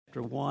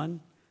Chapter 1.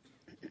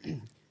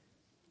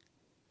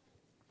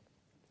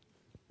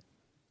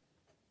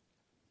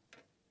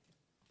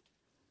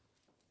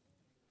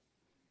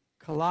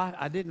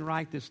 I didn't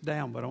write this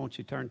down, but I want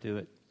you to turn to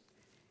it.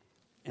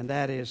 And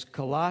that is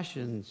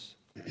Colossians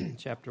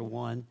chapter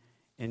 1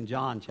 and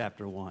John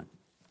chapter 1.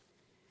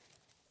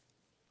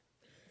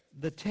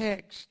 The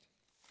text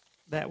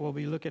that we'll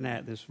be looking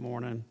at this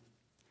morning,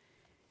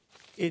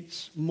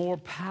 it's more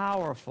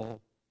powerful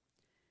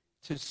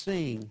to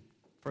sing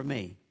for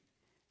me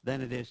than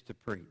it is to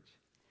preach.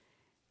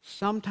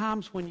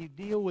 Sometimes when you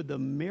deal with the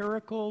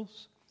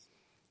miracles,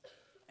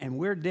 and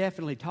we're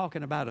definitely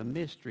talking about a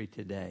mystery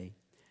today,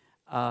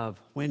 of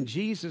when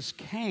Jesus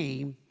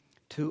came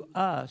to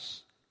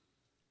us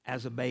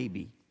as a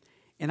baby.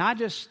 And I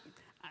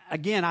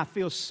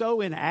feel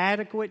so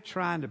inadequate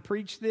trying to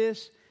preach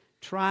this,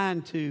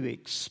 trying to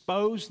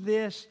expose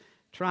this,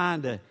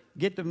 trying to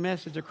get the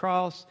message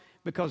across,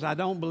 because I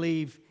don't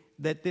believe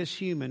that this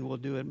human will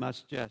do it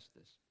much justice.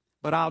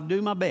 But I'll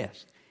do my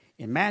best.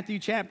 In Matthew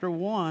chapter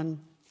 1,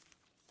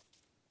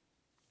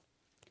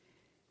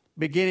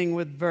 beginning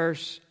with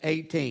verse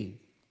 18.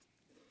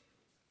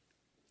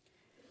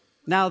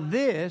 Now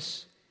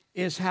this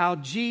is how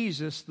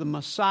Jesus, the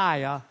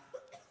Messiah,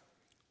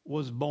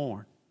 was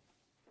born.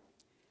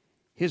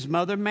 His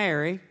mother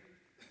Mary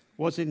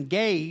was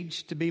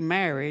engaged to be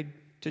married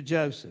to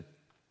Joseph.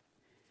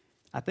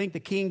 I think the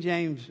King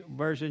James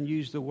Version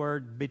used the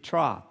word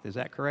betrothed. Is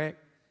that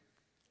correct?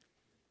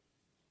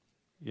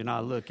 You're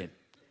not looking.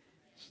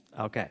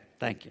 Okay,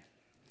 thank you.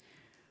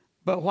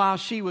 But while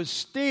she was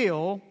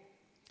still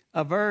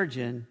a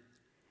virgin,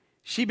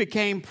 she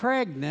became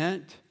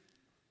pregnant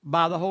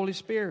by the Holy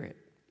Spirit.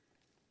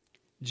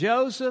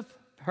 Joseph,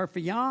 her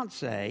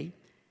fiancé,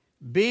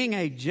 being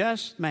a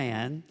just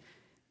man,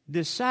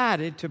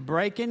 decided to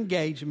break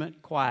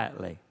engagement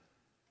quietly.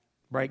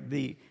 Break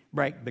the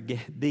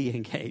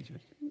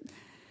engagement.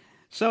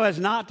 So as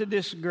not to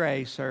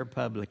disgrace her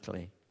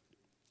publicly.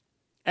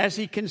 As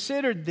he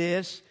considered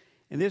this,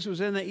 and this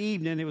was in the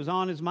evening, it was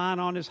on his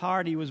mind, on his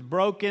heart, he was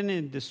broken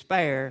in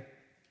despair.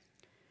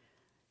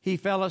 He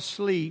fell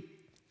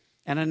asleep,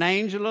 and an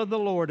angel of the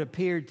Lord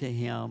appeared to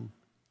him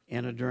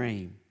in a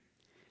dream.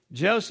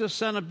 Joseph,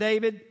 son of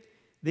David,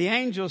 the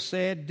angel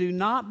said, "Do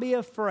not be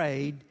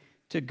afraid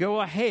to go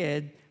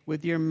ahead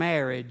with your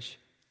marriage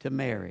to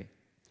Mary.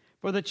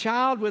 For the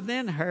child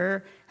within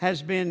her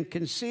has been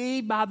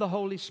conceived by the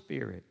Holy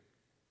Spirit.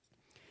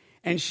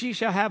 And she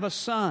shall have a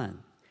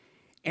son,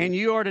 and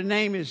you are to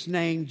name his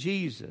name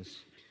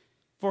Jesus.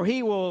 For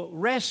he will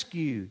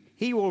rescue,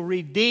 he will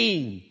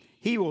redeem,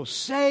 he will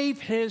save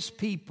his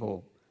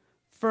people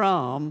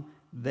from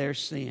their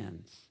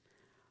sins."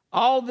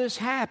 All this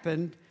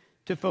happened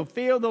to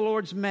fulfill the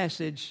Lord's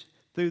message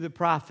through the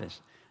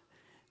prophets.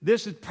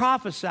 This is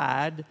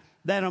prophesied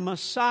that a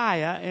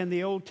Messiah in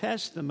the Old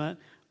Testament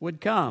would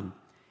come.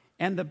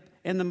 And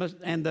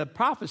the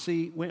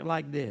prophecy went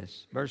like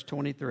this, verse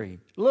 23.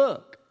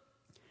 "Look,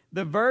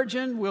 the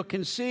virgin will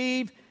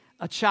conceive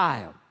a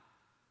child.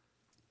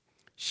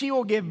 She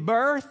will give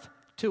birth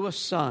to a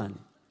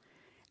son,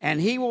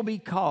 and he will be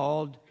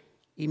called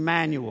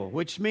Emmanuel,"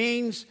 which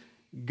means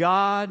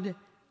God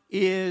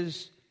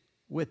is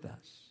with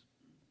us.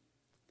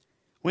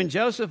 When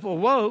Joseph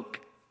awoke,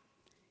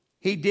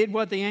 he did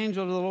what the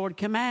angel of the Lord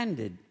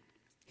commanded.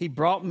 He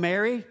brought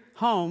Mary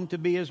home to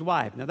be his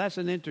wife. Now that's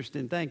an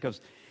interesting thing, because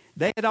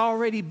they had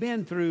already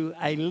been through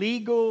a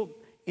legal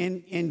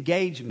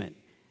engagement.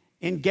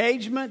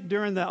 Engagement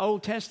during the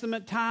Old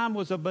Testament time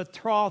was a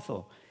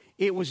betrothal.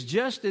 It was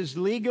just as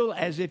legal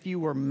as if you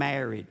were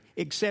married,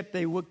 except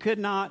they could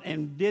not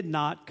and did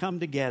not come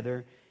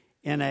together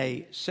in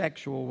a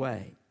sexual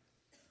way.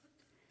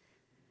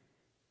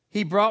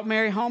 He brought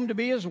Mary home to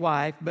be his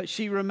wife, but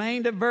she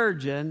remained a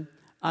virgin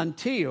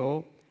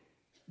until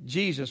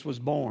Jesus was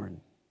born.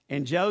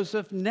 And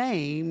Joseph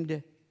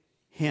named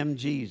him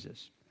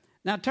Jesus.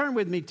 Now turn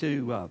with me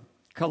to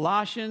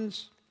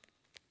Colossians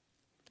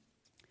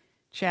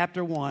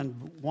chapter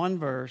 1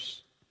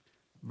 verse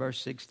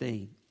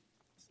 16.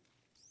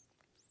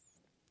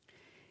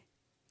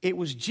 It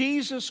was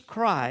Jesus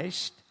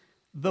Christ,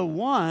 the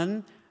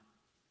one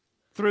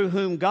through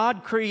whom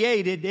God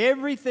created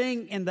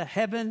everything in the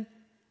heaven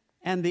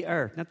and the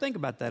earth. Now think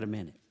about that a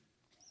minute.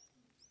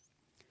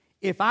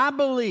 If I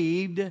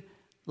believed,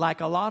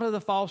 like a lot of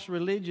the false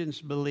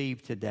religions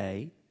believe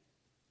today,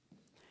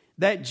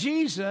 that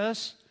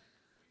Jesus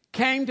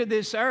came to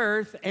this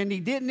earth and he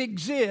didn't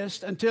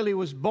exist until he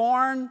was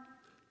born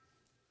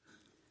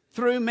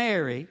through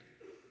Mary,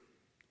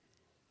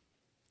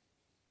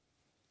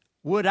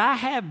 would I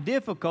have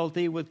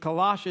difficulty with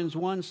Colossians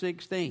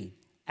 1:16?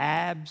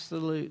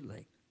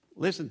 Absolutely.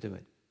 Listen to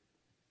it.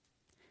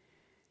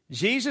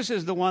 Jesus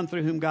is the one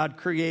through whom God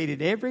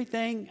created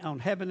everything on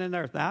heaven and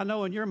earth. Now, I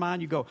know in your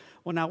mind you go,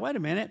 well, now, wait a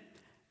minute.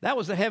 That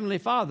was the Heavenly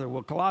Father.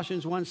 Well,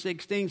 Colossians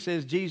 1:16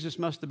 says Jesus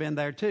must have been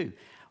there too.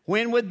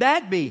 When would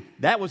that be?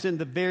 That was in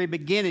the very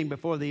beginning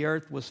before the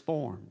earth was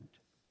formed.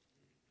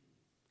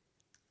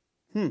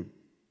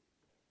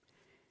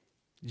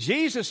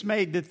 Jesus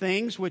made the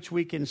things which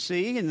we can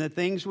see and the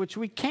things which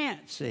we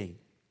can't see.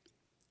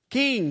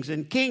 Kings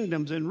and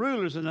kingdoms and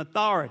rulers and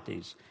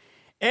authorities.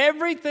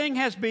 Everything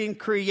has been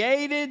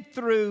created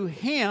through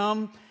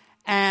Him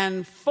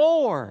and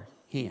for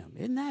Him.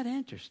 Isn't that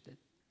interesting?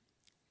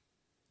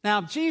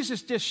 Now,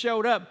 Jesus just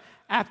showed up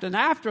after an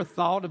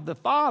afterthought of the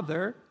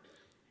Father,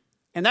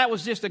 and that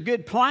was just a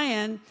good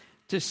plan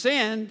to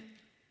send.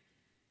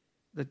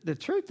 The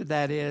truth of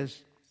that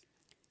is,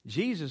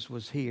 Jesus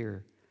was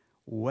here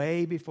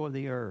way before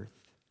the earth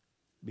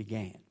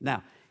began.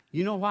 Now,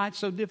 you know why it's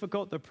so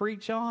difficult to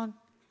preach on?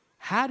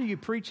 How do you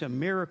preach a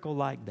miracle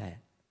like that?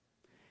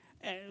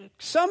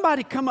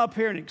 Somebody come up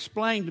here and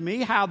explain to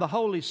me how the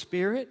Holy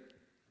Spirit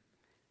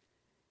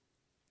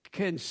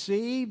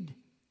conceived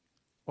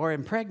or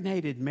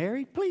impregnated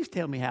Mary. Please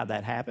tell me how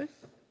that happened.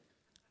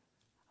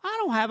 I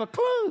don't have a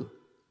clue.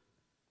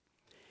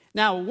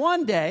 Now,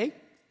 one day,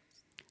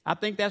 I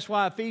think that's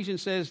why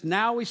Ephesians says,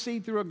 now we see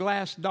through a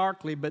glass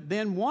darkly, but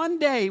then one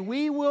day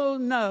we will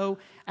know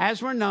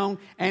as we're known,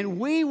 and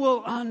we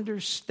will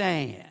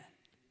understand.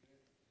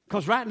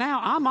 Because right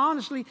now,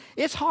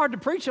 it's hard to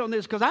preach on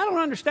this because I don't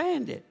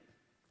understand it.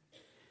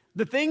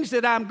 The things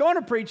that I'm going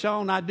to preach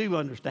on, I do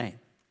understand.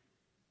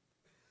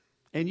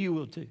 And you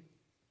will too.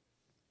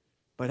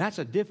 But that's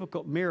a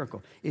difficult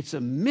miracle. It's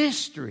a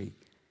mystery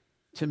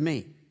to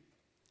me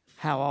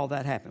how all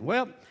that happened.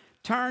 Well,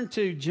 turn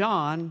to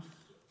John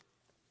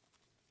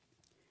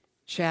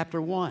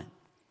chapter 1.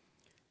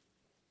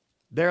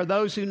 There are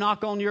those who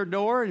knock on your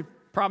door,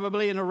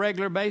 probably on a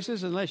regular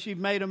basis, unless you've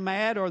made them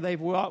mad or they've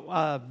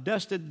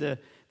dusted the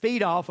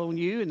feet off on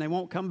you and they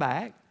won't come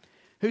back,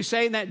 who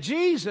say that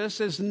Jesus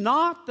is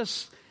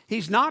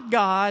He's not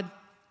God.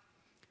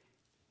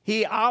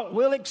 He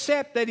will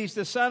accept that He's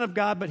the Son of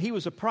God, but He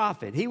was a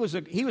prophet. He was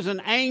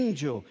an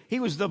angel. He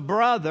was the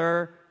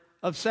brother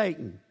of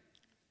Satan.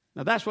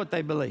 Now that's what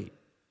they believe.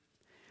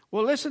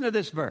 Well, listen to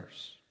this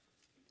verse.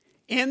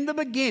 In the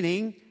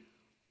beginning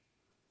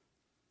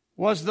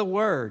was the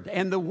Word,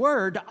 and the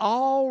Word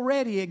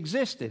already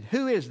existed.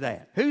 Who is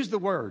that? Who's the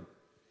Word?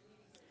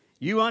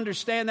 You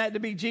understand that to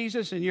be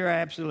Jesus, and you're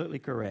absolutely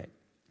correct.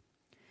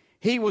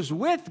 He was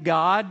with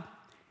God,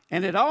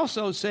 and it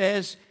also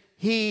says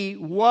He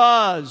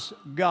was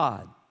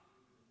God.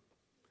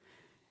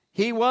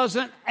 He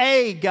wasn't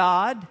a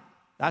God.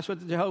 That's what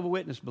the Jehovah's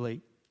Witnesses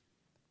believe.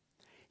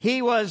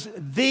 He was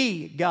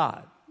the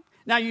God.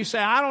 Now you say,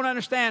 I don't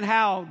understand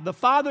how the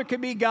Father could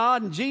be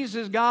God and Jesus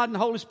is God and the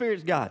Holy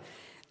Spirit's God.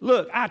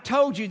 Look, I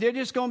told you there's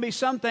just going to be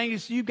some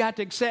things you've got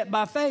to accept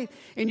by faith,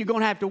 and you're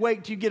going to have to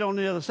wait till you get on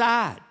the other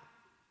side.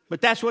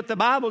 But that's what the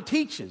Bible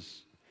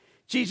teaches.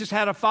 Jesus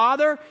had a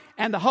Father,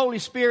 and the Holy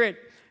Spirit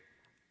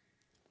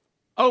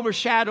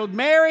overshadowed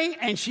Mary,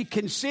 and she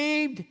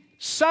conceived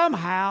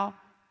somehow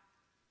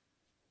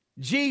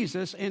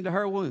Jesus into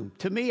her womb.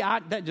 To me,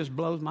 that just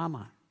blows my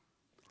mind.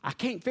 I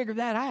can't figure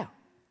that out.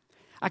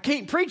 I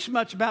can't preach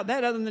much about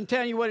that other than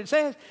telling you what it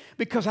says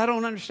because I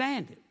don't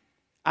understand it.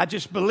 I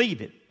just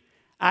believe it.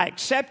 I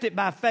accept it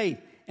by faith,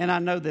 and I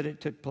know that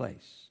it took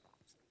place.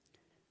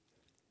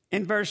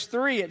 In verse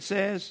 3 it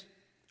says,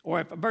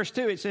 or verse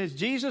 2 it says,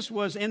 Jesus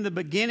was in the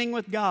beginning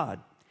with God.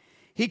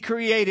 He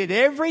created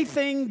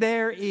everything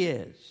there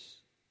is.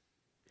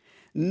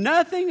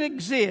 Nothing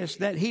exists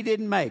that He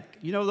didn't make.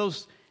 You know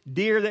those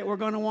deer that we're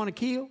going to want to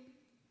kill?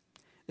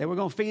 That we're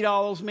going to feed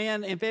all those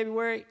men in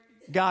February?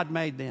 God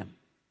made them.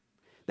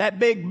 That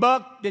big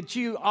buck that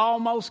you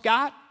almost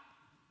got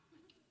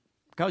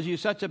because you're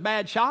such a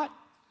bad shot.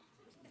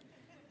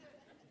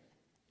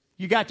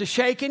 You got to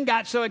shaking,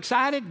 got so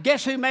excited.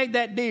 Guess who made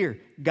that deer?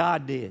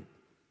 God did.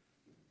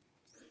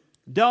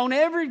 Don't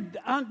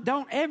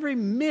ever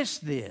miss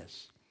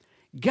this.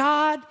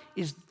 God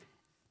is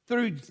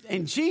through,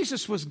 and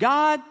Jesus was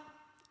God.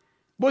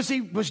 Was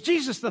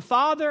Jesus the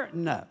Father?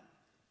 No.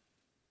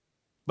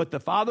 But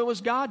the Father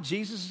was God,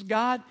 Jesus is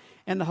God,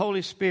 and the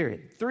Holy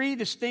Spirit. Three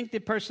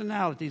distinctive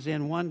personalities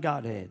in one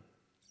Godhead.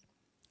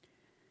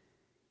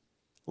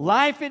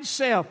 Life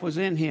itself was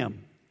in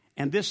Him,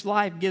 and this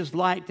life gives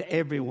light to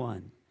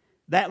everyone.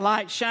 That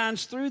light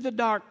shines through the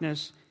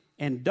darkness,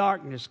 and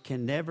darkness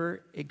can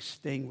never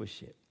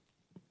extinguish it.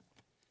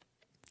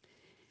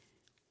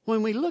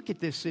 When we look at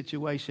this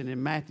situation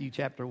in Matthew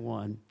chapter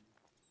 1,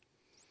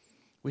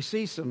 we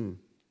see some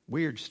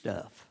weird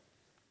stuff.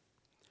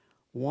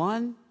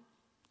 One,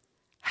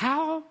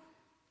 how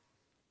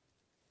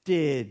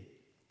did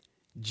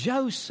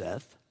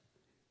Joseph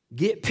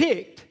get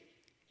picked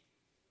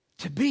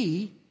to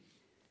be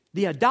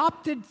the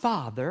adopted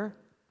father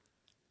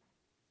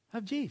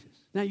of Jesus?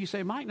 Now you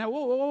say, Mike, now,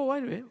 whoa,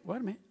 wait a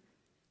minute.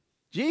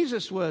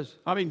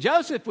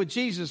 Joseph was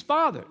Jesus'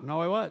 father.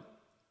 No, he wasn't.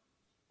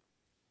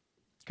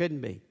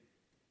 Couldn't be.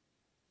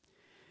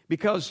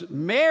 Because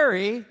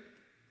Mary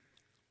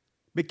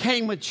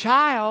became a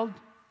child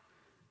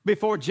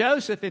before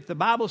Joseph, if the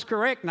Bible's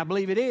correct, and I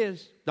believe it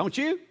is, don't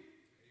you?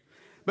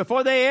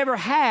 Before they ever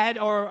had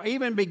or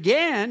even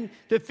began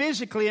to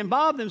physically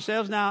involve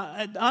themselves.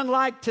 Now,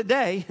 unlike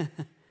today,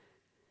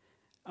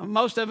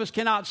 most of us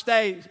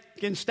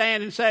can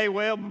stand and say,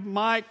 well,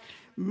 Mike,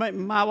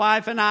 my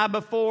wife and I,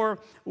 before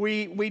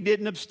we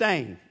didn't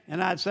abstain.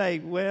 And I'd say,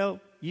 well,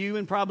 you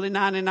and probably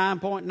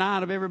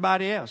 99.9 of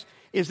everybody else.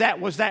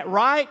 Was that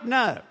right?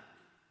 No.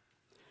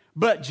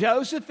 But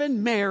Joseph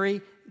and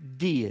Mary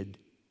did.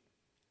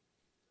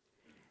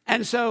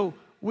 And so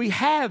we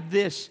have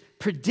this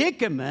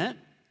predicament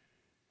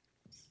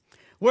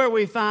where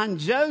we find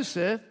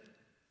Joseph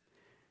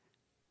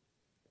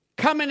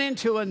coming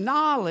into a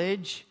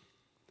knowledge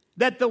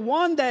that the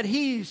one that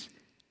he's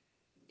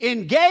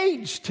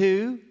engaged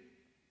to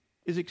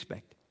is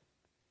expected.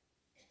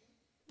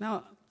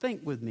 Now,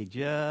 think with me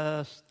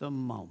just a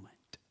moment.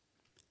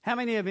 How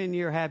many of you in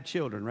here have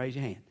children? Raise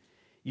your hand.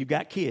 You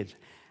got kids.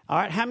 All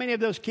right, how many of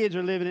those kids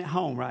are living at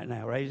home right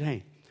now? Raise your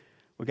hand.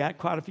 We got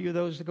quite a few of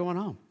those that are going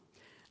home.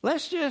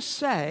 Let's just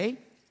say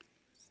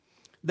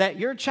that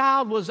your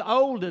child was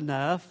old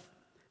enough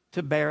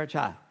to bear a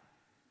child.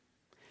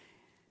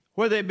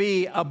 Whether it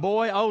be a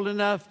boy old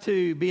enough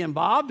to be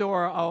involved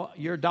or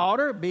your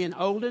daughter being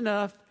old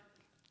enough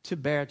to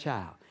bear a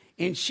child.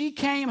 And she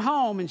came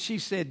home and she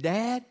said,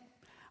 Dad,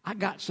 I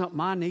got something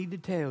I need to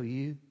tell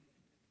you.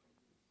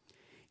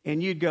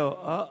 And you'd go,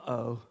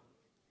 uh-oh.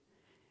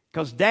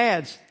 Because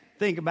dads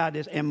think about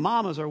this, and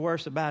mamas are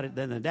worse about it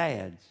than the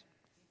dads.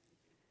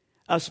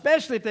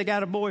 Especially if they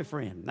got a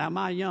boyfriend. Now,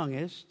 my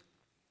youngest,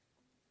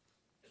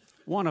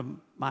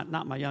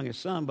 not my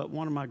youngest son, but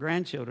one of my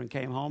grandchildren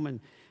came home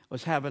and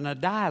was having a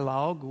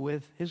dialogue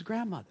with his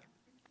grandmother,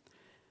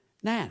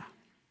 Nana.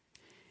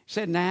 He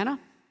said, Nana,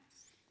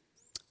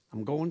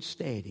 I'm going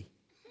steady.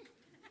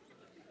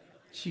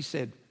 She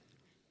said,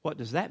 what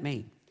does that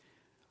mean?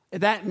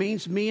 That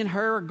means me and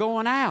her are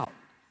going out.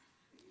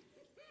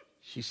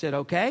 She said,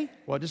 okay,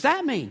 what does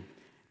that mean?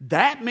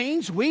 That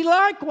means we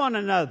like one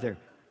another.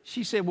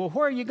 She said, well,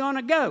 where are you going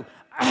to go?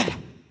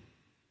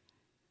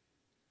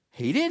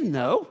 He didn't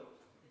know.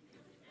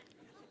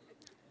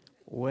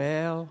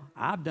 Well,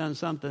 I've done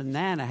something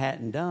Nana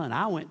hadn't done.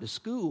 I went to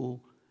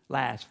school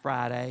last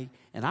Friday,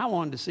 and I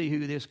wanted to see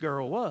who this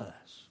girl was.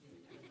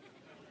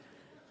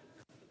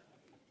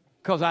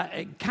 Because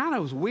it kind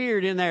of was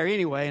weird in there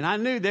anyway, and I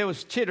knew there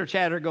was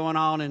chitter-chatter going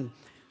on, and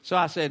so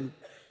I said,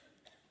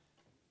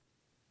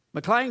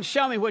 McLean,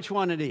 show me which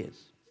one it is.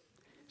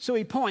 So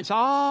he points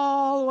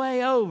all the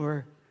way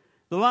over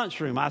the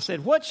lunchroom. I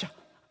said, which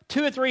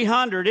 200 or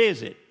 300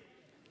 is it?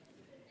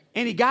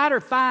 And he got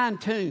her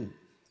fine-tuned.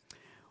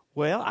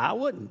 Well, I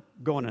wasn't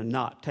going to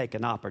not take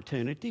an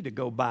opportunity to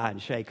go by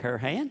and shake her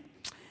hand,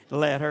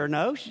 let her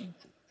know,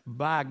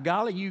 by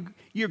golly,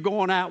 you're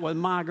going out with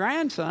my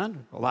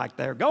grandson, like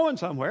they're going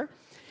somewhere.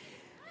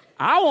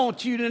 I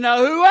want you to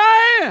know who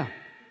I am.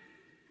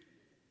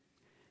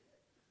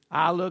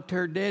 I looked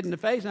her dead in the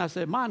face and I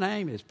said, my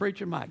name is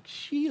Preacher Mike.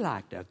 She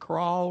like to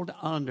crawled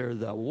under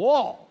the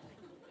wall.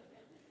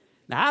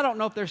 Now, I don't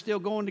know if they're still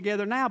going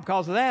together now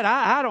because of that.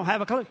 I don't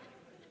have a clue.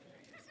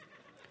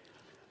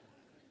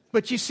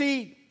 But you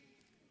see,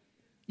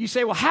 you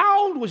say, well,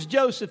 how old was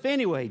Joseph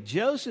anyway?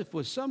 Joseph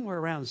was somewhere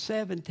around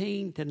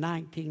 17 to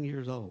 19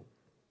 years old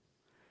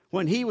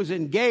when he was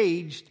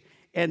engaged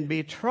and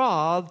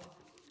betrothed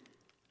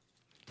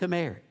to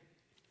Mary.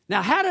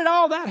 Now, how did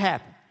all that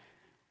happen?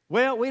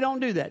 Well, we don't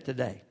do that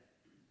today.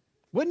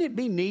 Wouldn't it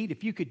be neat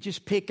if you could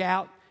just pick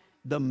out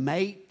the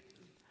mate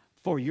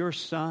for your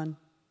son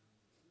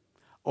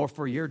or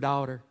for your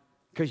daughter?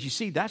 Because you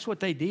see, that's what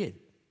they did.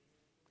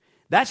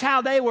 That's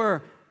how they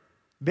were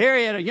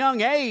very at a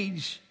young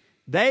age.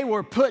 They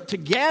were put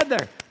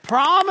together,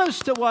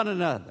 promised to one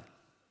another.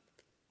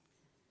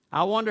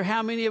 I wonder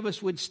how many of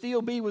us would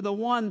still be with the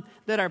one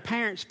that our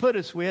parents put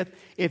us with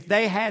if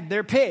they had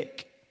their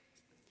pick.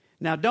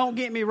 Now, don't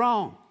get me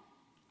wrong.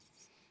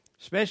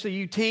 Especially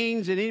you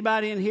teens and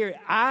anybody in here,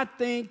 I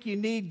think you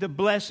need the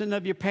blessing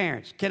of your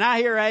parents. Can I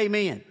hear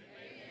amen? Amen.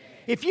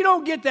 If you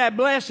don't get that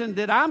blessing,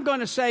 then I'm going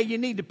to say you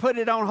need to put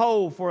it on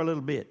hold for a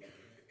little bit.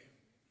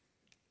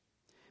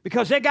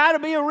 Because there got to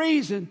be a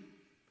reason.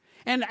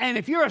 And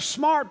if you're a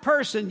smart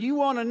person, you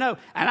want to know.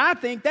 And I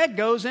think that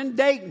goes in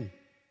dating.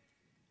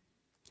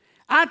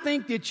 I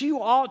think that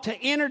you ought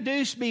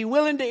to be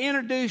willing to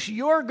introduce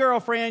your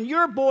girlfriend,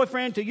 your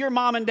boyfriend to your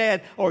mom and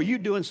dad, or you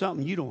doing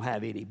something you don't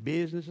have any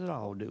business at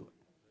all doing.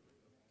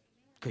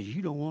 Because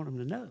you don't want them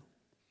to know.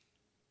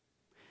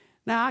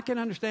 Now, I can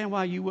understand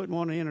why you wouldn't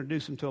want to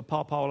introduce them to a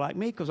pawpaw like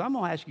me, because I'm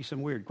going to ask you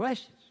some weird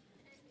questions.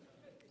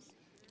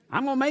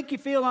 I'm going to make you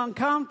feel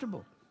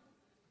uncomfortable.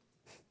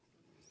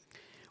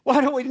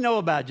 What do we know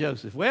about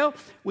Joseph? Well,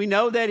 we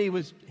know that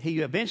he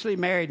eventually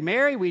married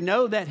Mary. We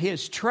know that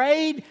his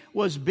trade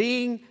was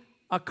being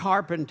a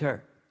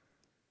carpenter.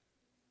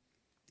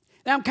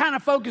 Now, I'm kind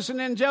of focusing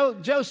in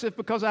Joseph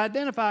because I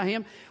identify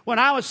him. When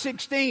I was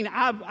 16,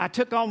 I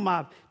took on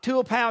my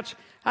tool pouch.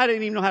 I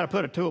didn't even know how to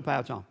put a tool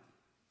pouch on.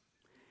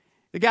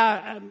 The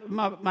guy,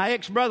 my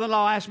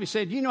ex-brother-in-law asked me,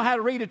 said, you know how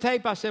to read a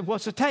tape? I said,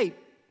 what's a tape?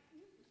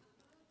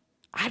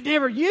 I'd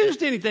never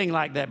used anything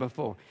like that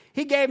before.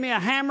 He gave me a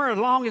hammer as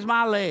long as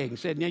my leg and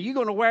said, now you're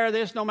going to wear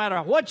this no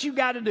matter what you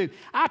got to do.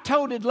 I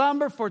toted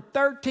lumber for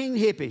 13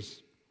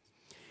 hippies.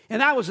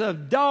 And I was a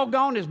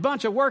doggone this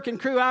bunch of working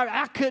crew.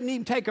 I couldn't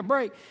even take a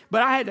break.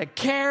 But I had to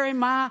carry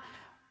my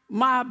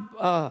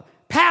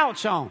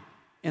pouch on.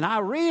 And I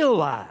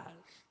realized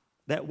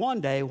that one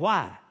day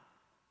why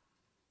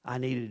I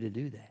needed to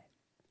do that.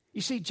 You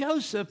see,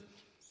 Joseph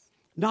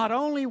not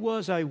only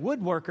was a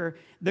woodworker,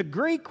 the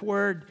Greek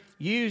word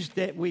used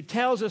that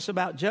tells us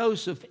about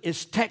Joseph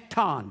is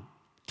tekton,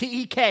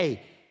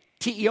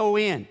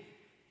 T-E-K-T-E-O-N.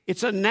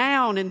 It's a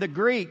noun in the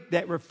Greek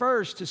that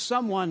refers to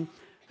someone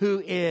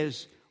who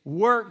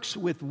works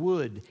with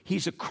wood.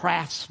 He's a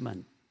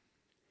craftsman.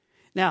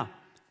 Now,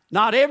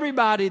 not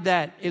everybody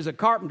that is a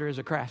carpenter is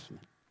a craftsman.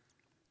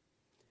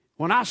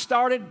 When I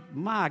started,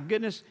 my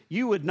goodness,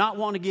 you would not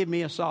want to give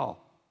me a saw.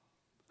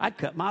 I'd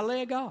cut my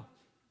leg off.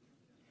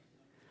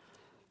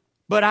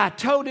 But I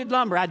toted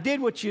lumber. I did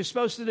what you're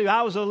supposed to do.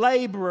 I was a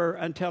laborer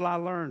until I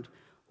learned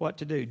what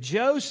to do.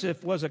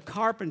 Joseph was a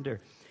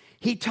carpenter.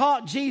 He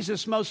taught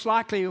Jesus, most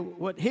likely,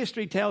 what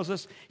history tells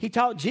us, he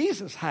taught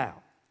Jesus how.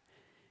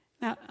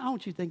 Now, I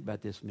want you to think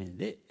about this a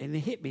minute. And it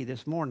hit me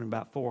this morning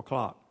about 4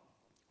 o'clock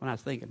when I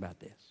was thinking about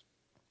this.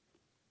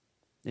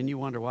 Then you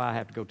wonder why I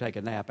have to go take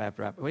a nap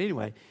after well,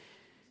 anyway,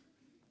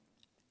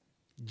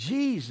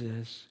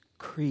 Jesus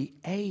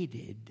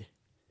created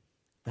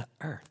the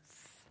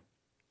earth.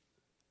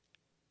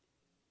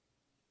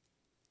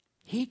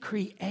 He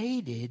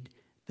created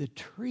the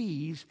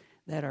trees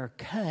that are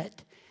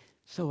cut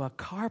so a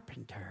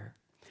carpenter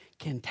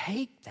can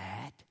take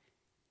that.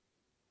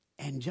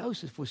 And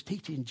Joseph was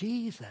teaching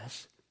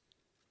Jesus,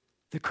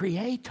 the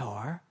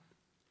Creator.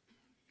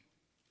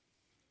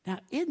 Now,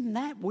 isn't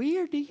that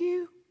weird to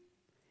you?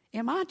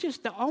 Am I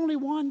just the only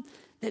one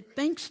that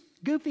thinks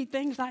goofy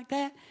things like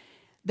that?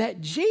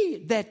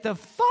 That the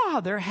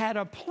Father had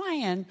a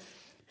plan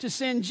to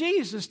send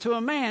Jesus to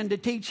a man to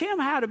teach him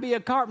how to be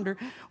a carpenter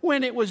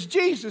when it was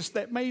Jesus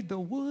that made the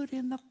wood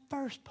in the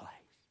first place.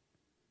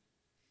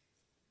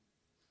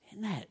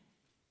 Isn't that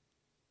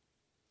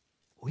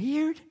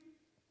weird?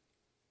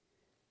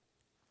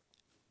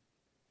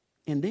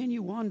 And then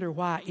you wonder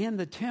why in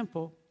the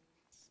temple,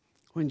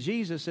 when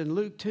Jesus in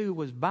Luke 2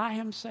 was by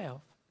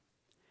himself,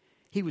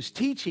 he was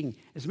teaching.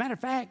 As a matter of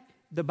fact,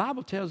 the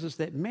Bible tells us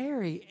that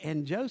Mary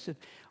and Joseph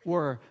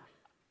were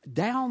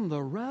down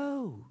the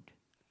road.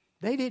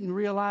 They didn't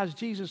realize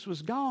Jesus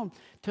was gone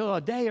till a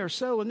day or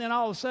so. And then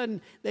all of a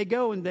sudden they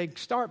go and they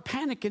start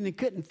panicking. They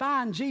couldn't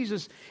find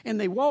Jesus. And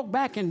they walk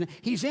back and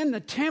he's in the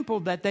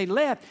temple that they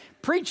left,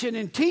 preaching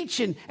and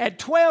teaching at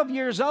 12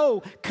 years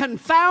old,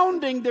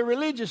 confounding the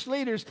religious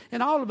leaders.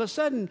 And all of a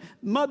sudden,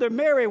 Mother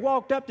Mary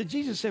walked up to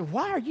Jesus and said,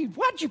 why'd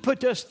you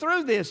put us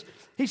through this?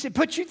 He said,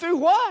 put you through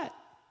what?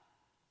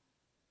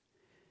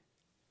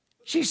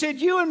 She said,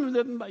 you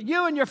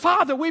and your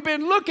father, we've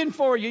been looking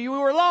for you. You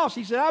were lost.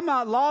 He said, I'm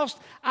not lost.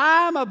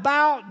 I'm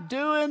about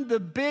doing the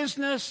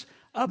business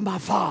of my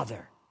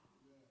father,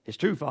 his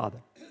true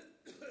father.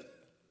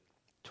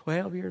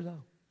 12 years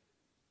old.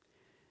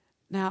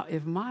 Now,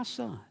 if my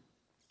son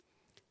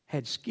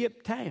had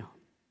skipped town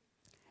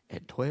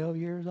at 12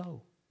 years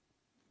old,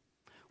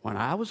 when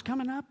I was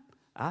coming up,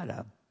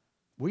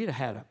 we'd have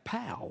had a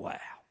powwow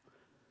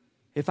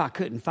if I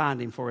couldn't find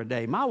him for a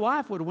day. My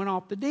wife would have went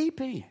off the deep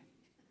end.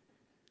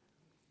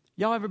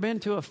 Y'all ever been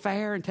to a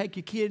fair and take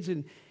your kids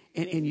and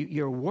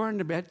you're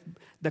worried about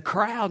the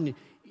crowd? And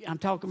I'm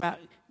talking about,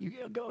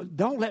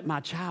 don't let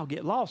my child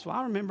get lost. Well,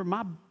 I remember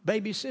my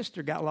baby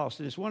sister got lost.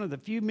 And it's one of the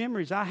few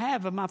memories I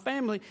have of my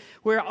family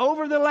where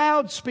over the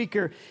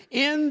loudspeaker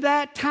in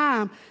that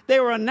time, they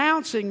were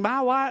announcing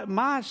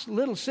my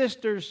little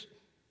sister's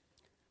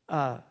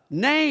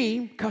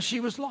name because she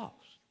was lost.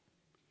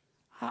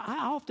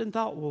 I often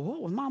thought, well,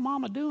 what was my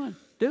mama doing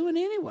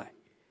anyway?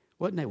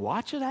 Wasn't they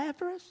watching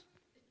after us?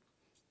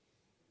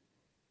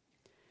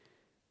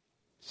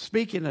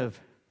 Speaking of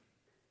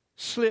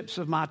slips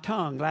of my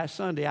tongue, last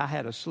Sunday I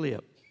had a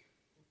slip.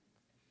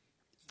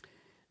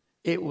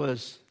 It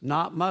was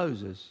not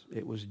Moses.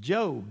 It was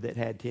Job that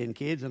had 10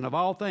 kids. And of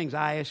all things,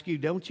 I ask you,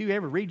 don't you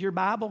ever read your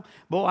Bible?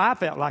 Boy, I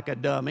felt like a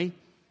dummy.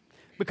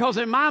 Because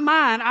in my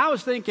mind, I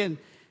was thinking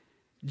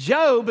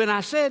Job, and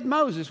I said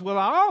Moses. Well,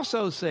 I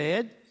also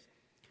said,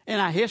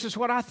 and this is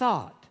what I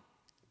thought,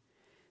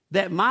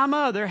 that my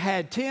mother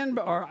had 10,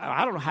 or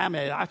I don't know how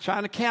many, I was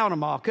trying to count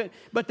them all,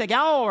 but they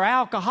all were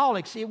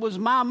alcoholics. It was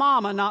my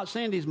mama, not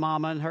Cindy's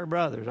mama and her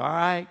brothers, all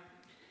right?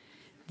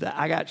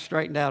 I got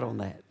straightened out on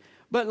that.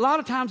 But a lot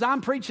of times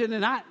I'm preaching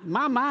and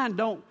my mind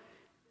don't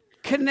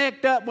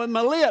connect up with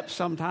my lips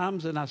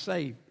sometimes, and I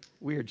say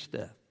weird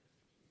stuff.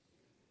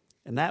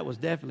 And that was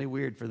definitely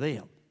weird for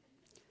them.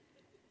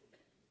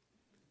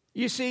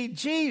 You see,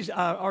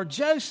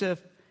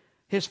 Joseph,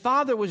 his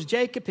father was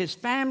Jacob. His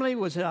family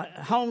was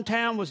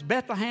hometown was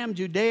Bethlehem,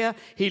 Judea.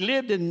 He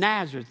lived in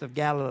Nazareth of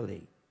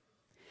Galilee.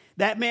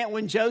 That meant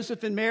when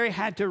Joseph and Mary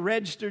had to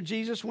register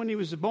Jesus when he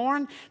was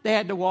born, they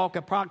had to walk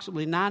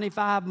approximately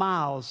 95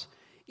 miles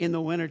in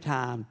the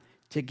wintertime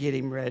to get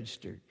him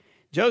registered.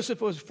 Joseph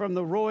was from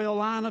the royal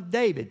line of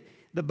David.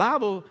 The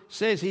Bible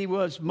says he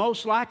was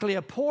most likely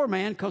a poor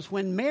man because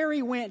when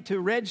Mary went to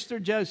register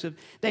Joseph,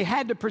 they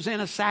had to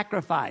present a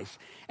sacrifice.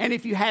 And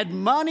if you had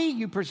money,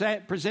 you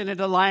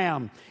presented a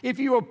lamb. If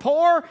you were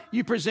poor,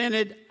 you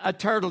presented a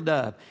turtle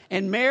dove.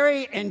 And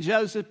Mary and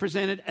Joseph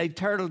presented a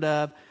turtle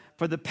dove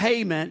for the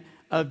payment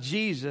of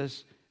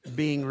Jesus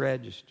being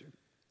registered.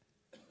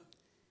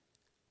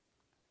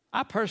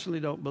 I personally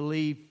don't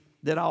believe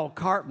that all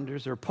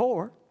carpenters are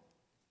poor.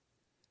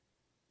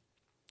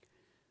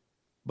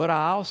 But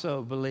I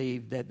also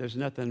believe that there's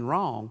nothing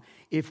wrong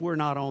if we're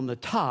not on the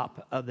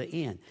top of the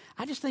end.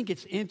 I just think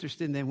it's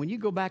interesting that when you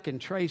go back and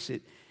trace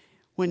it,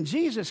 when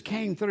Jesus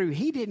came through,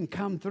 he didn't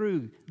come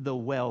through the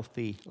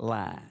wealthy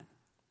line.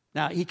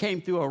 Now, he came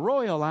through a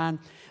royal line,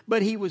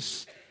 but he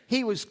was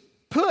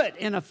put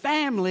in a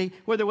family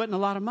where there wasn't a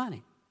lot of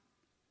money.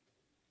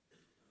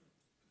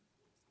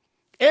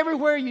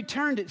 Everywhere you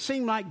turned, it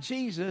seemed like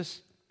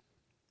Jesus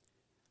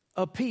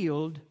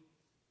appealed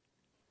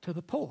to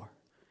the poor.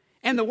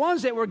 And the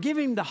ones that were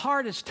giving him the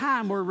hardest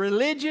time were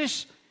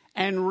religious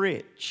and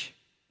rich.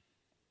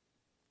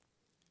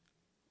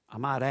 I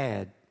might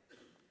add,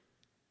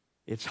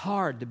 it's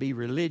hard to be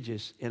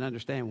religious and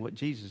understand what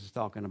Jesus is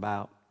talking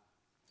about.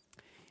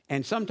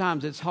 And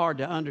sometimes it's hard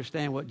to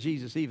understand what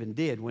Jesus even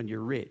did when you're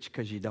rich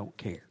because you don't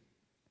care.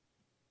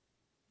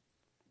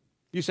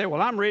 You say,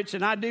 well, I'm rich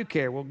and I do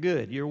care. Well,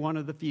 good. You're one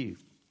of the few.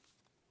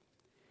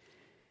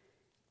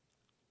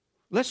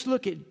 Let's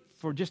look at,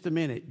 for just a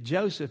minute,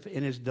 Joseph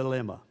and his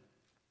dilemma.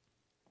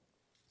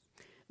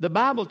 The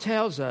Bible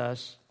tells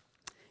us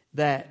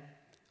that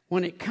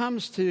when it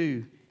comes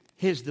to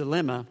his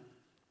dilemma,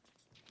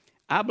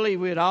 I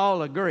believe we'd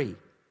all agree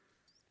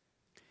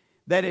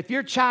that if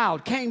your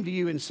child came to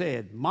you and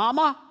said,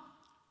 Mama,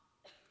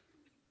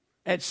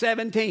 at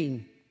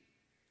 17,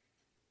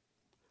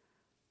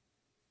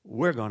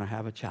 we're going to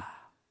have a child.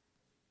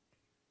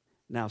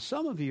 Now,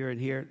 some of you are in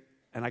here,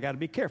 and I got to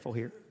be careful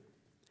here.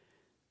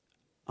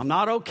 I'm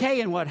not okay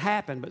in what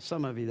happened, but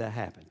some of you that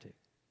happened to.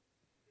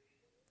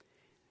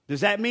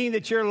 Does that mean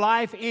that your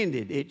life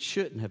ended? It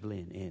shouldn't have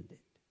ended.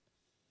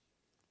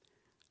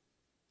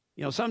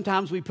 You know,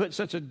 sometimes we put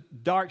such a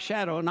dark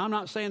shadow, and I'm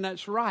not saying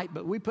that's right,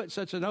 but we put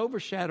such an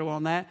overshadow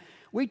on that.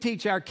 We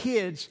teach our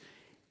kids,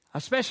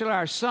 especially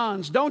our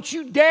sons, don't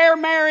you dare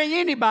marry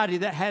anybody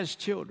that has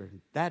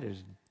children. That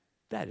is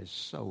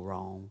so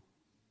wrong.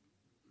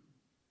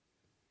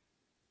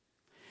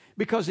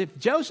 Because if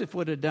Joseph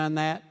would have done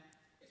that,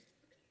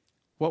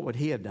 what would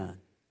he have done?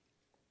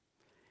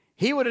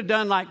 He would have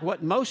done like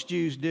what most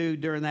Jews do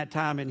during that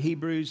time in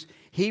Hebrews.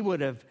 He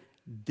would have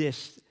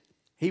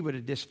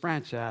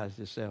disfranchised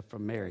himself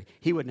from Mary.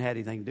 He wouldn't have had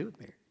anything to do with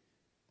Mary.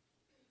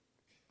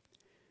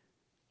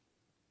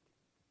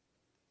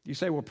 You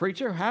say, well,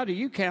 preacher, how do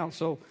you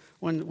counsel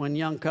when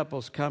young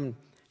couples come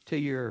to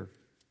your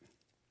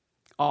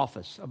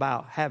office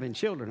about having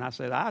children? I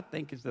said, I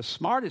think it's the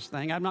smartest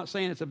thing. I'm not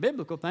saying it's a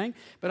biblical thing,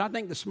 but I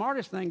think the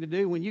smartest thing to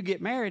do when you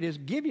get married is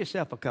give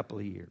yourself a couple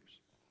of years.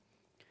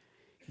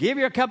 Give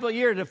you a couple of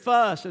years to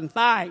fuss and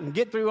fight and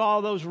get through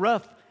all those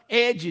rough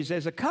edges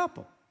as a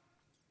couple.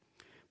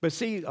 But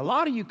see, a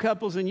lot of you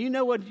couples, and you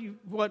know what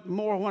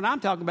I'm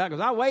talking about, because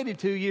I waited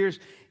 2 years.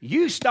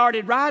 You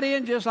started right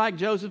in just like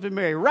Joseph and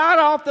Mary. Right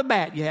off the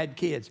bat, you had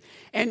kids.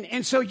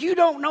 And so you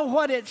don't know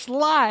what it's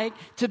like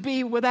to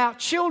be without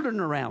children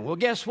around. Well,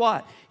 guess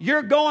what?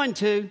 You're going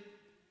to.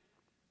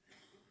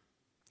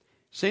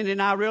 Cindy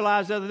and I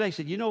realized the other day,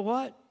 said, you know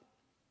what?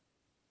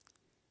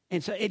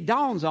 And so it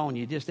dawns on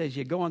you just as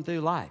you're going through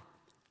life.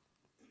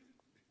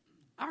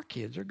 Our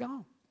kids are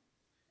gone.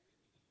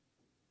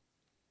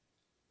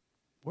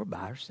 We're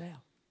by ourselves.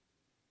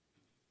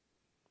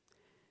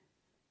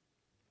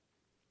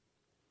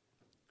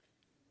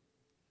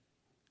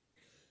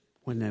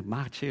 When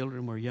my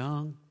children were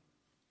young,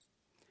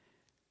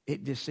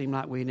 it just seemed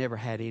like we never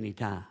had any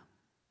time.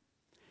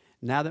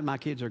 Now that my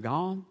kids are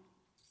gone,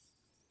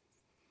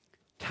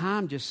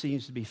 time just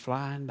seems to be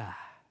flying by.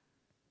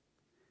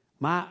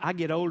 I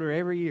get older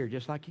every year,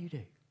 just like you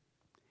do.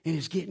 And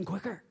it's getting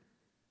quicker,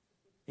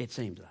 it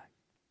seems like.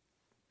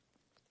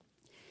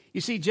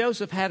 You see,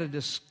 Joseph had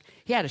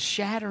a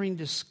shattering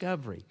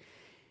discovery.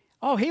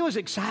 Oh, he was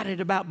excited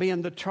about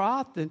being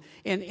betrothed,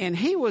 and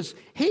he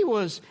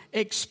was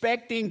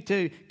expecting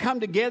to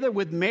come together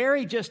with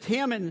Mary, just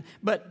him,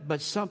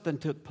 but something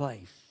took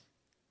place.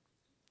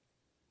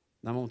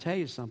 And I'm going to tell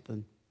you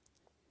something,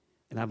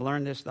 and I've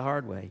learned this the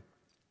hard way.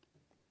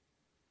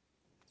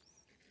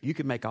 You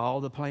can make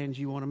all the plans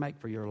you want to make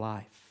for your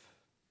life,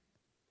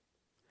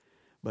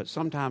 but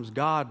sometimes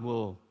God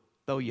will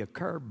throw you a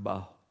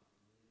curveball.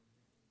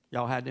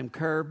 Y'all had them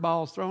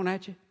curveballs thrown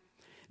at you?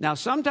 Now,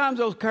 sometimes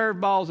those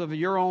curveballs are of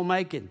your own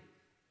making.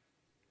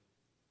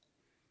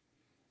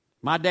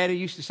 My daddy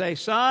used to say,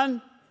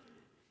 son,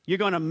 you're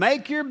going to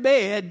make your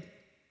bed,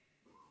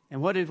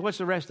 and what's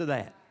the rest of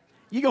that?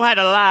 You're going to have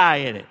to lie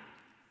in it.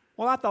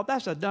 Well, I thought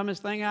that's the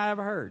dumbest thing I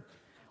ever heard.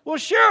 Well,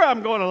 sure,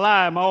 I'm going to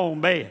lie in my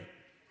own bed.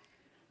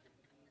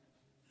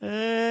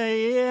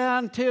 Yeah,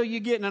 until you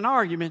get in an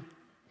argument.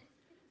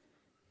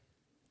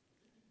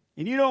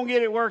 And you don't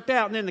get it worked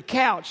out, and then the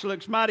couch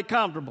looks mighty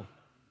comfortable.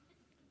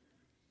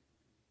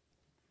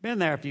 Been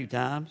there a few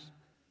times.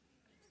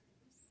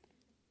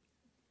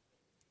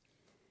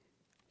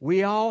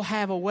 We all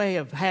have a way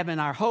of having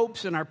our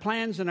hopes and our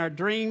plans and our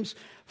dreams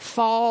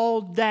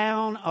fall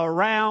down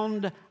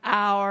around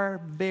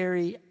our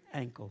very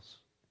ankles.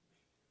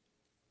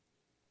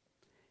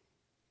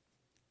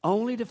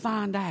 Only to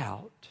find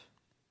out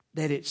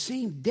that it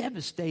seemed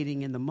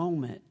devastating in the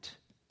moment.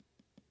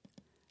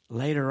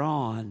 Later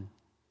on,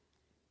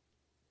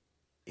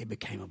 it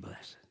became a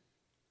blessing.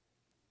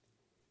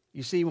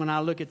 You see, when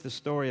I look at the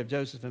story of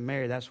Joseph and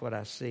Mary, that's what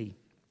I see.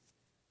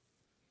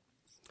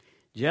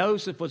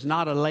 Joseph was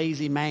not a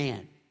lazy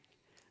man.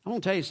 I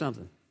want to tell you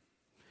something.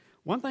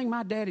 One thing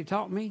my daddy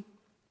taught me,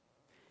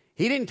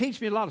 he didn't teach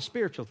me a lot of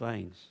spiritual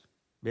things,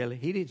 Billy.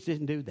 He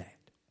didn't do that.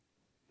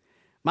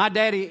 My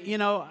daddy,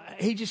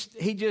 he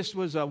just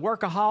was a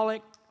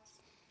workaholic.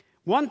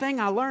 One thing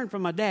I learned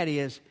from my daddy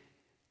is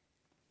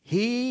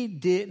he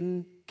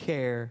didn't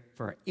care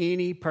for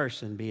any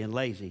person being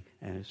lazy,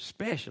 and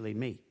especially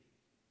me.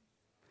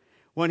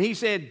 When he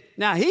said,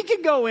 now he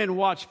could go in and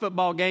watch a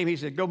football game, he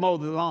said, go mow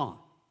the lawn.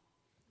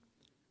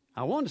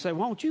 I wanted to say,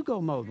 why don't you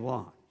go mow the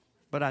lawn?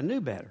 But I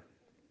knew better.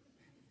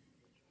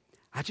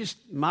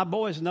 My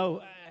boys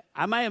know,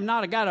 I may have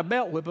not got a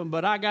belt whipping,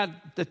 but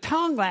the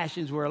tongue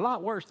lashings were a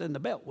lot worse than the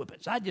belt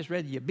whippings. I'd just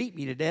rather you beat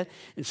me to death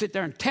and sit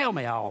there and tell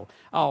me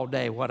all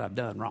day what I've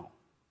done wrong.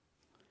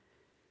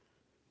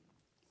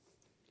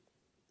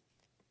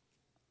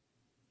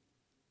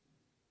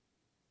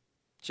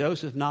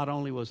 Joseph not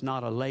only was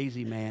not a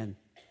lazy man,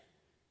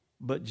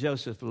 but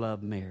Joseph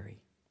loved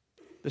Mary.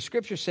 The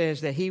scripture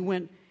says that he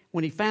went,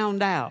 when he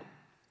found out,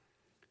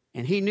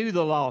 and he knew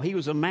the law, he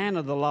was a man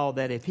of the law,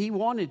 that if he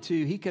wanted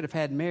to, he could have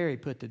had Mary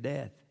put to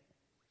death.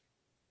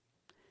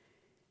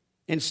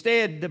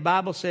 Instead, the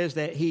Bible says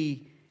that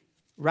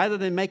rather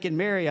than making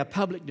Mary a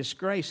public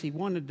disgrace, he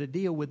wanted to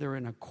deal with her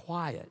in a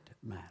quiet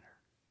manner,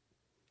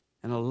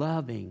 in a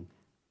loving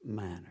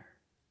manner.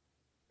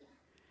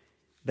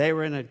 They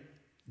were in a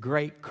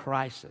great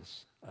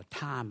crisis, a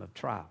time of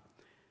trial.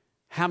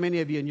 How many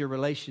of you in your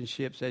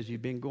relationships, as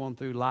you've been going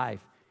through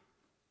life,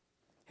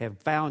 have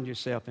found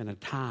yourself in a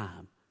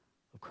time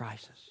of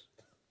crisis?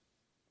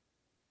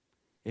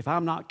 If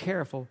I'm not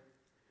careful,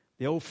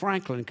 the old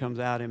Franklin comes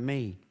out in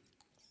me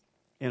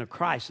in a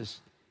crisis,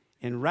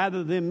 and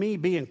rather than me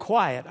being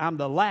quiet, I'm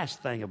the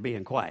last thing of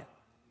being quiet.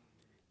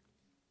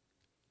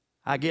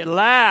 I get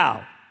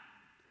loud.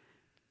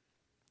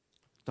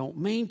 Don't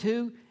mean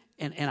to,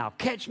 and I'll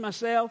catch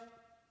myself.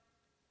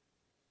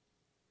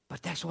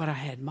 But that's what I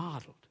had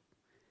modeled.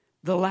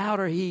 The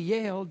louder he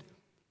yelled,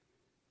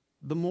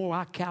 the more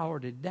I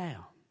cowered it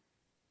down.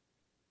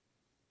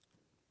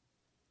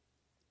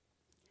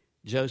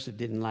 Joseph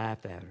didn't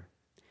laugh at her.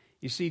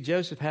 You see,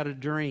 Joseph had a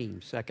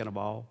dream, second of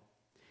all.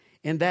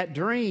 And that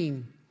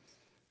dream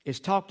is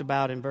talked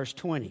about in verse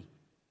 20.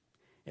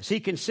 As he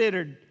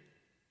considered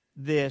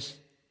this,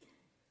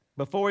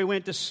 before he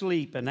went to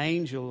sleep, an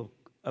angel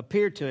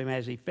appeared to him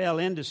as he fell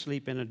into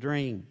sleep in a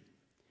dream.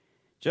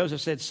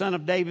 Joseph said, Son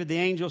of David, the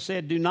angel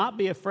said, do not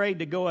be afraid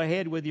to go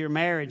ahead with your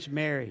marriage,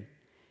 Mary.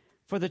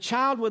 For the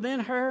child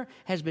within her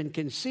has been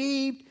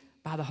conceived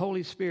by the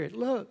Holy Spirit.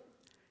 Look,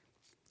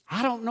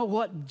 I don't know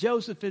what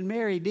Joseph and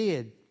Mary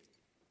did,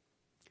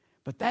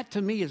 but that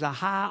to me is a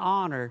high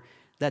honor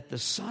that the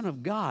Son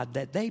of God,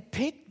 that they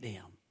picked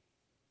them.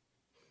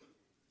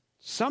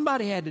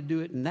 Somebody had to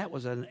do it, and that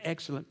was an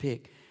excellent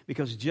pick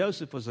because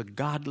Joseph was a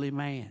godly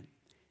man.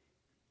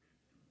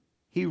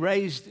 He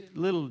raised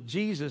little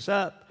Jesus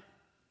up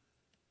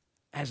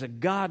as a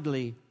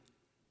godly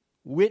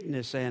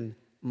witness and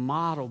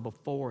model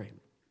before him.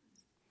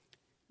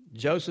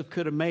 Joseph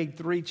could have made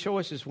three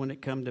choices when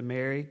it come to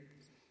Mary.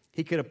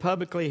 He could have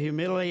publicly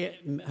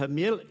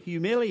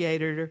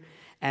humiliated her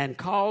and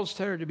caused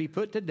her to be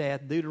put to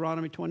death,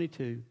 Deuteronomy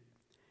 22.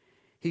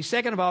 He,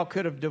 second of all,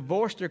 could have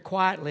divorced her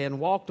quietly and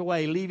walked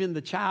away, leaving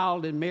the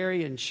child and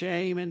Mary in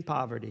shame and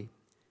poverty.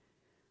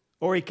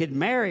 Or he could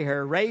marry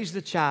her, raise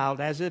the child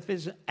as if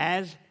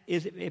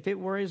it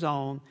were his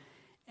own,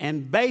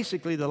 and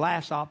basically the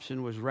last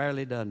option was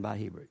rarely done by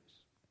Hebrews.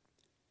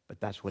 But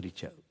that's what he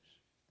chose.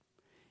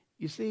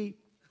 You see,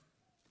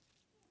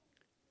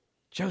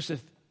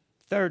 Joseph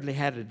thirdly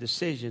had a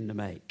decision to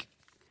make.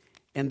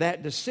 And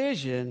that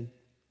decision,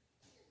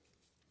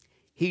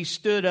 he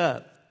stood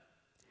up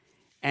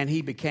and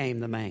he became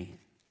the man.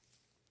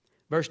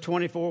 Verse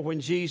 24, when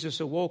Jesus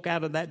awoke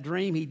out of that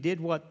dream, he did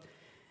what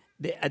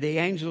the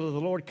angel of the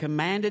Lord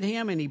commanded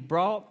him, and he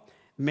brought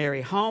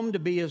Mary home to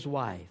be his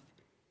wife.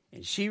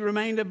 And she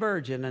remained a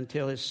virgin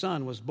until his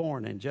son was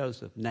born, and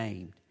Joseph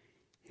named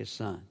his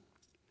son.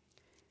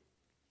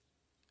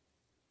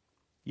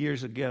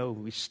 Years ago,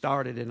 we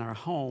started in our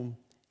home,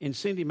 and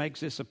Cindy makes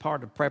this a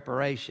part of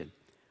preparation.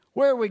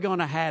 Where are we going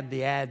to have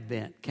the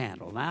Advent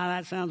candle? Now,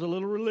 that sounds a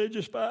little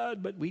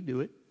religious-fied, but we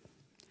do it.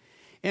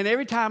 And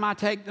every time I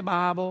take the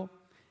Bible,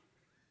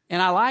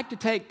 and I like to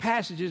take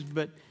passages,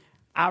 but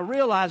I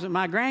realize that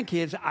my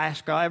grandkids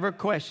ask every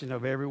question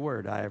of every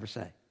word I ever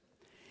say.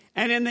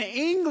 And in the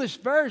English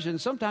version,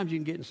 sometimes you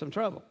can get in some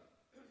trouble.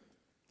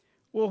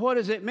 Well, what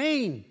does it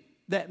mean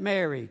that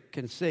Mary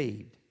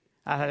conceived?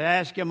 I had to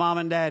ask your mom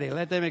and daddy.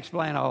 Let them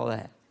explain all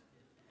that.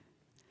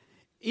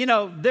 You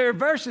know, there are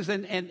verses,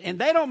 and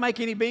they don't make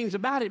any beans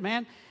about it,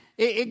 man.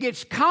 It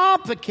gets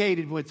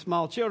complicated with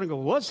small children. Go,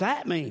 what's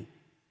that mean?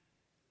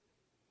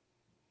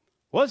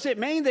 What's it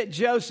mean that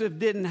Joseph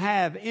didn't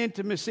have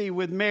intimacy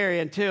with Mary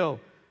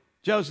until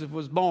Joseph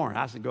was born?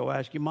 I said, go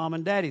ask your mom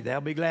and daddy. They'll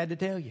be glad to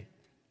tell you.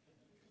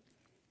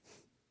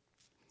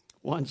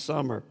 One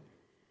summer,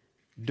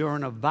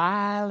 during a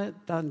violent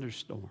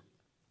thunderstorm,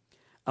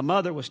 a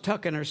mother was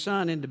tucking her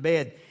son into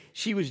bed.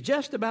 She was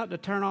just about to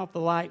turn off the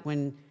light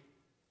when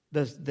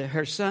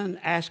her son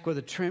asked with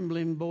a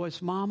trembling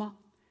voice, Mama,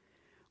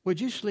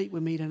 would you sleep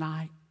with me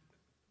tonight?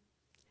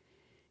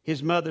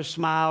 His mother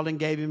smiled and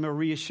gave him a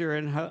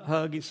reassuring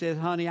hug and said,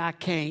 honey, I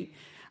can't.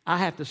 I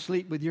have to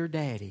sleep with your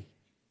daddy.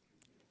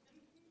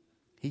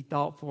 He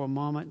thought for a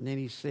moment and then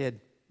he said,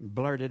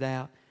 blurted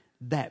out,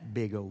 that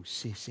big old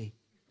sissy.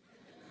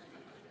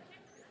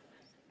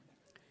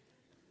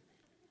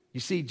 You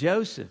see,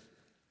 Joseph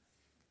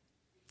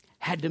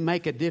had to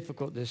make a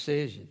difficult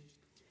decision.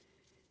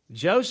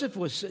 Joseph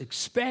was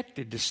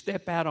expected to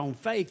step out on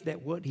faith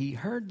that what he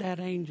heard that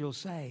angel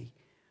say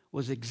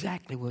was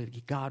exactly what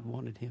God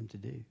wanted him to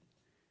do.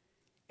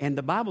 And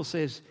the Bible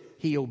says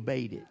he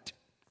obeyed it.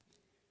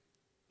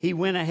 He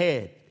went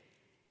ahead.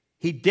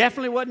 He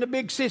definitely wasn't a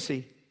big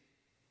sissy.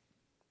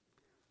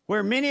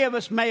 Where many of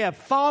us may have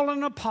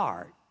fallen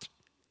apart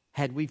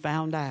had we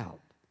found out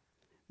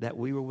that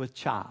we were with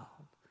child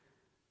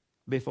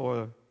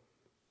before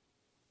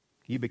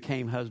you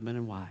became husband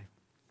and wife.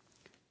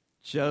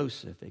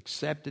 Joseph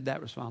accepted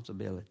that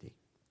responsibility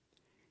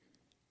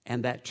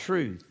and that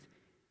truth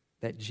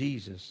that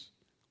Jesus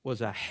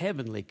was a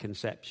heavenly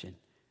conception,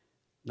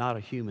 not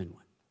a human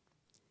one.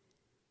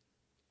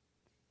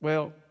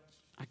 Well,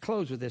 I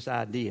close with this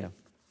idea.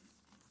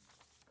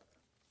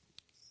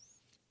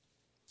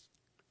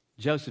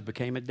 Joseph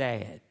became a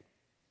dad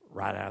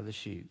right out of the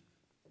chute.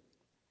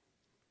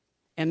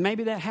 And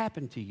maybe that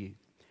happened to you.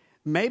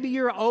 Maybe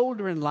you're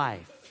older in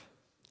life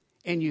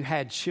and you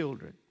had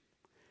children.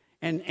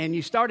 And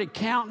you started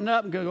counting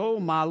up and go, oh,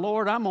 my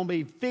Lord, I'm going to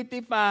be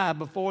 55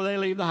 before they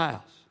leave the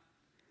house.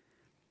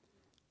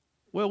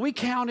 Well, we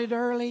counted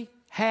early,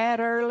 had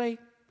early,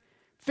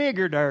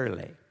 figured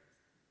early.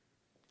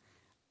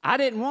 I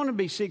didn't want to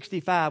be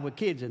 65 with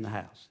kids in the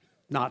house.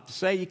 Not to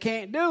say you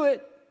can't do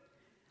it.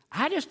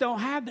 I just don't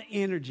have the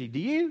energy. Do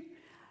you?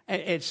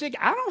 At 6,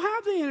 I don't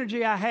have the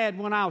energy I had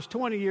when I was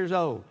 20 years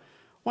old.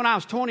 When I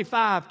was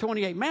 25,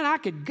 28. Man, I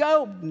could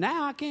go.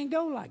 Now I can't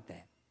go like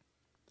that.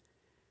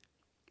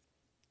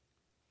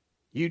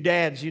 You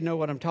dads, you know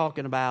what I'm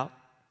talking about.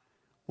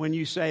 When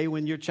you say,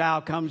 when your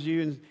child comes to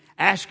you and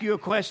asks you a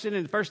question,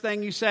 and the first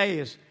thing you say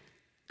is,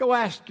 go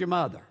ask your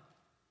mother.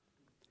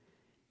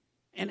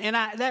 And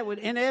that would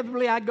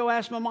inevitably, I'd go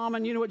ask my mom,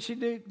 and you know what she'd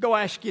do? Go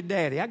ask your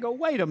daddy. I go,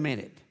 wait a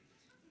minute.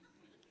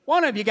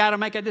 One of you got to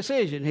make a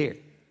decision here.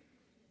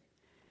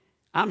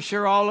 I'm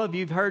sure all of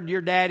you have heard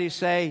your daddy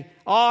say,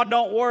 oh,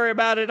 don't worry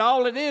about it.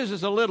 All it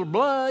is a little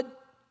blood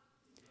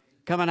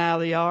coming out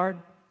of the yard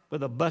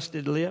with a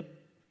busted lip.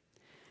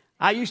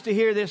 I used to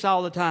hear this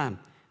all the time.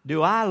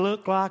 Do I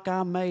look like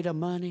I'm made of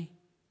money?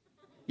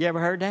 You ever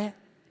heard that?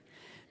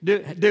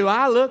 Do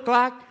I look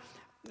like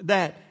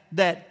that?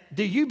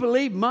 Do you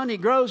believe money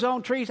grows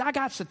on trees? I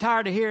got so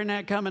tired of hearing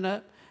that coming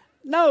up.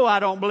 No, I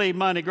don't believe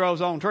money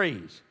grows on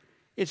trees.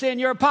 It's in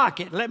your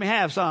pocket. Let me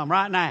have some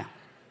right now.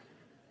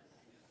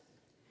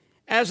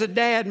 As a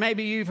dad,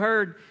 maybe you've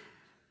heard,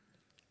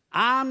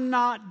 I'm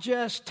not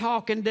just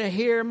talking to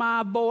hear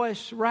my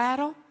voice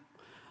rattle.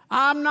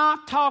 I'm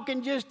not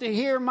talking just to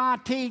hear my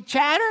teeth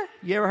chatter.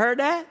 You ever heard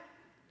that?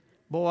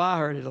 Boy, I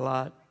heard it a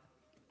lot.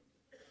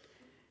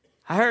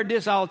 I heard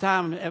this all the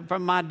time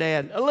from my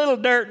dad. A little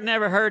dirt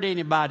never hurt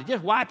anybody.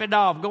 Just wipe it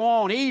off. Go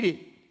on, eat it.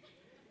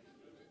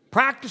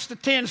 Practice the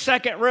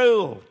 10-second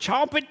rule.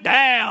 Chomp it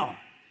down.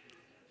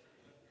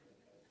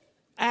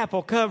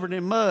 Apple covered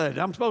in mud.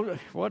 I'm supposed to,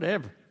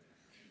 whatever.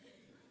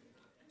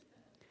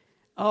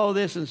 Oh,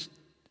 this is,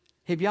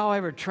 have y'all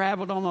ever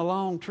traveled on a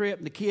long trip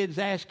and the kids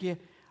ask you,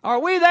 are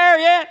we there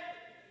yet?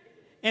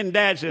 And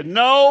Dad said,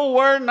 no,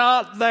 we're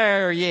not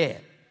there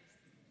yet.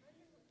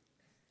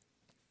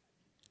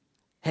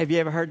 Have you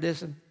ever heard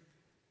this one?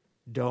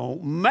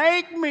 Don't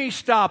make me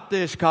stop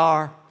this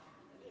car.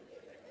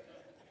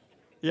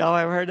 Y'all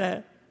ever heard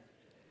that?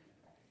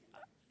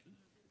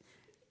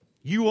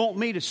 You want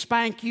me to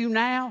spank you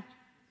now?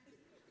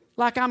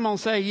 Like I'm going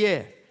to say,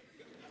 yeah.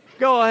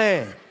 Go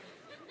ahead.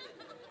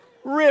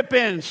 Rip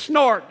and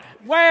snort.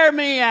 Wear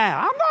me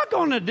out. I'm not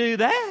going to do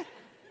that.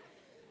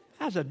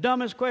 That's the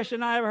dumbest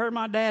question I ever heard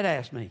my dad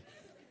ask me.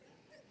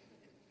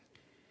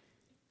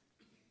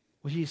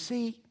 Well, you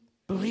see,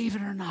 believe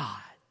it or not,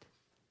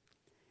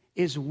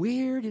 as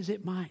weird as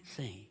it might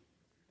seem,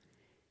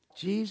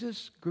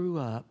 Jesus grew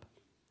up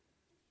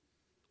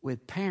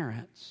with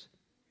parents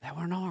that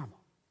were normal.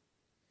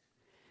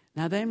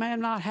 Now, they may have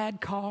not had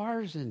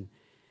cars and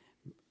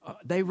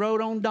They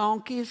rode on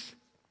donkeys.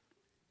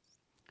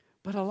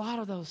 But a lot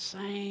of those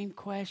same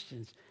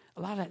questions,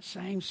 a lot of that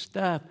same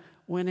stuff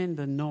went in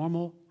the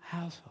normal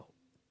household.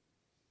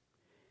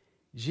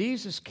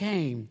 Jesus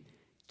came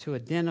to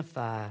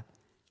identify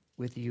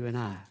with you and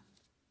I.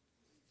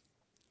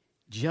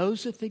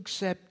 Joseph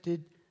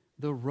accepted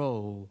the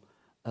role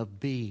of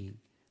being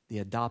the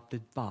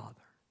adopted father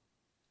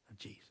of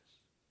Jesus.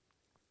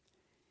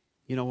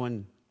 You know,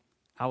 when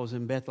I was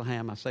in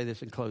Bethlehem, I say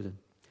this in closing,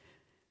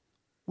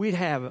 we'd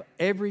have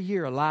every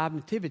year a live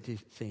nativity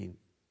scene.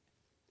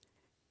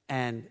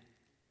 And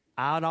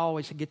I'd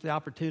always get the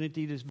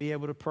opportunity to be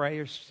able to pray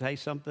or say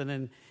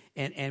something.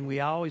 And we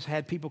always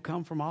had people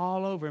come from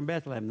all over in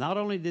Bethlehem. Not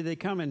only did they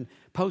come and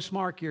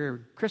postmark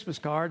your Christmas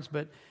cards,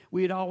 but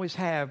we'd always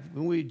have,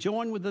 when we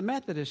joined with the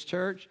Methodist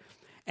Church,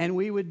 and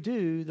we would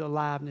do the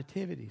live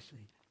nativity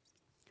scene.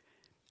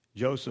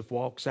 Joseph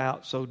walks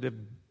out so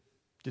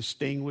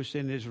distinguished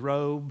in his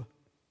robe.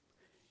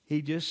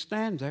 He just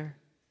stands there.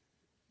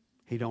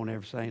 He don't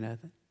ever say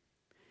nothing.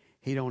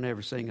 He don't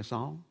ever sing a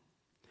song.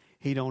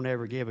 He don't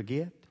ever give a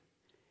gift.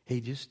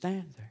 He just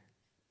stands there.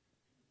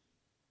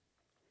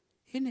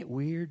 Isn't it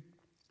weird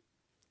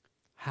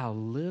how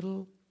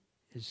little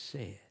is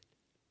said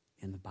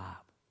in the Bible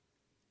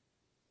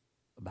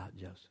about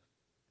Joseph?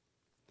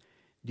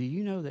 Do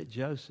you know that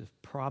Joseph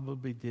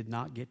probably did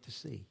not get to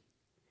see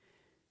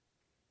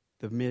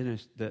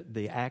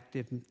the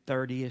active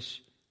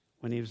 30-ish,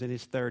 when he was in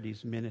his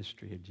 30s,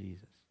 ministry of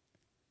Jesus?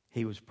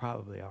 He was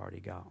probably already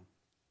gone.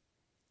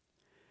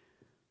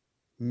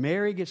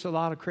 Mary gets a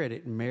lot of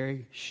credit, and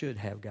Mary should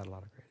have got a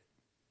lot of credit.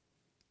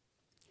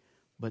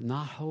 But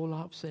not a whole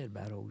lot said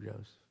about old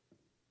Joseph.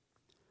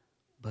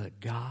 But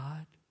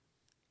God,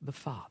 the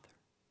Father,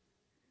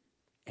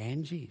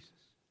 and Jesus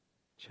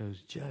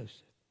chose Joseph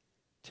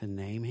to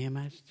name him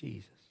as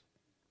Jesus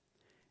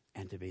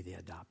and to be the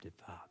adopted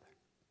father.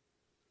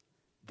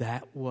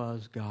 That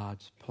was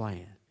God's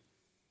plan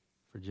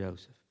for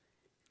Joseph.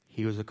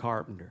 He was a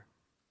carpenter.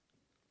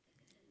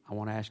 I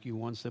want to ask you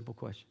one simple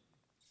question.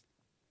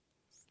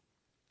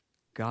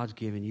 God's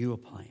given you a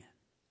plan.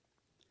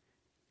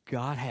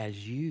 God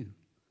has you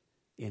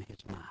in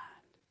his mind.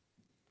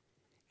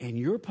 And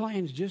your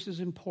plan is just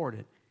as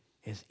important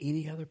as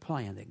any other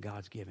plan that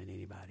God's given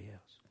anybody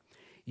else.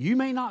 You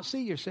may not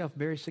see yourself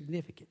very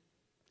significant.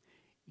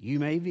 You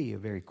may be a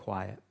very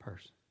quiet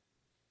person.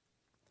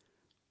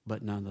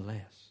 But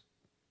nonetheless,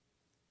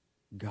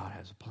 God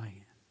has a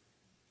plan.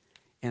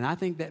 And I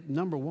think that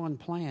number one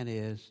plan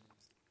is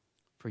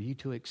for you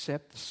to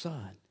accept the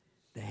Son,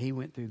 that he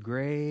went through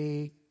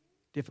great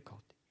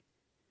difficulty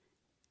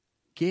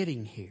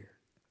getting here,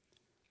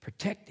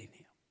 protecting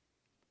him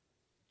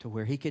to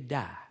where he could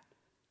die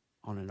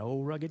on an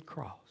old rugged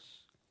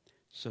cross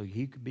so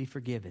you could be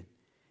forgiven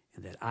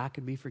and that I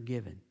could be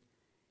forgiven,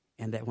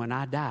 and that when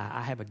I die,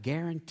 I have a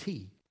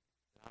guarantee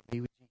that I'll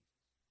be with Jesus.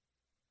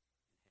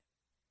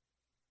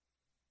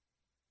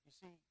 You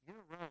see, your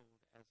role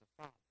as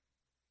a father,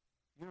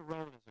 your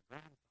role as a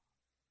grandfather,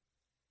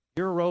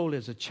 your role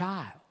as a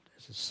child,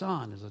 as a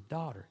son, as a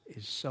daughter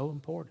is so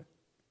important.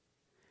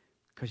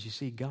 Because you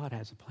see, God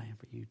has a plan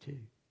for you too.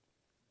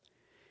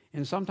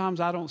 And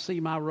sometimes I don't see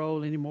my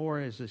role anymore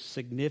as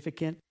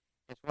significant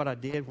as what I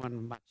did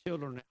when my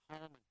children were at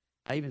home.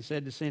 I even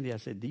said to Cindy, I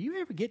said, do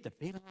you ever get the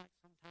feeling like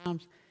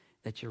sometimes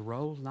that your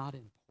role's not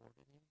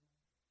important anymore?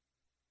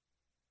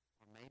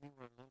 Or maybe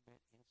we're a little bit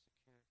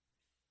insecure.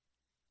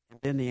 And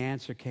then the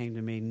answer came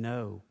to me,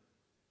 no.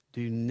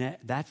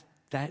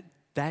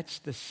 That's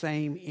the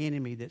same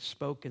enemy that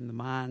spoke in the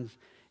minds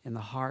and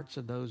the hearts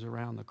of those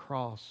around the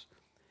cross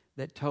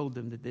that told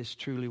them that this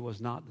truly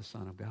was not the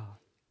Son of God.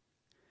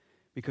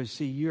 Because,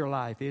 see, your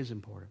life is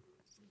important.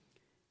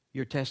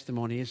 Your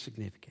testimony is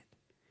significant.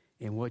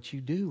 And what you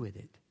do with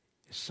it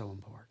is so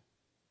important.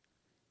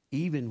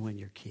 Even when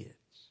your kids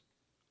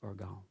are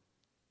gone.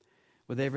 With every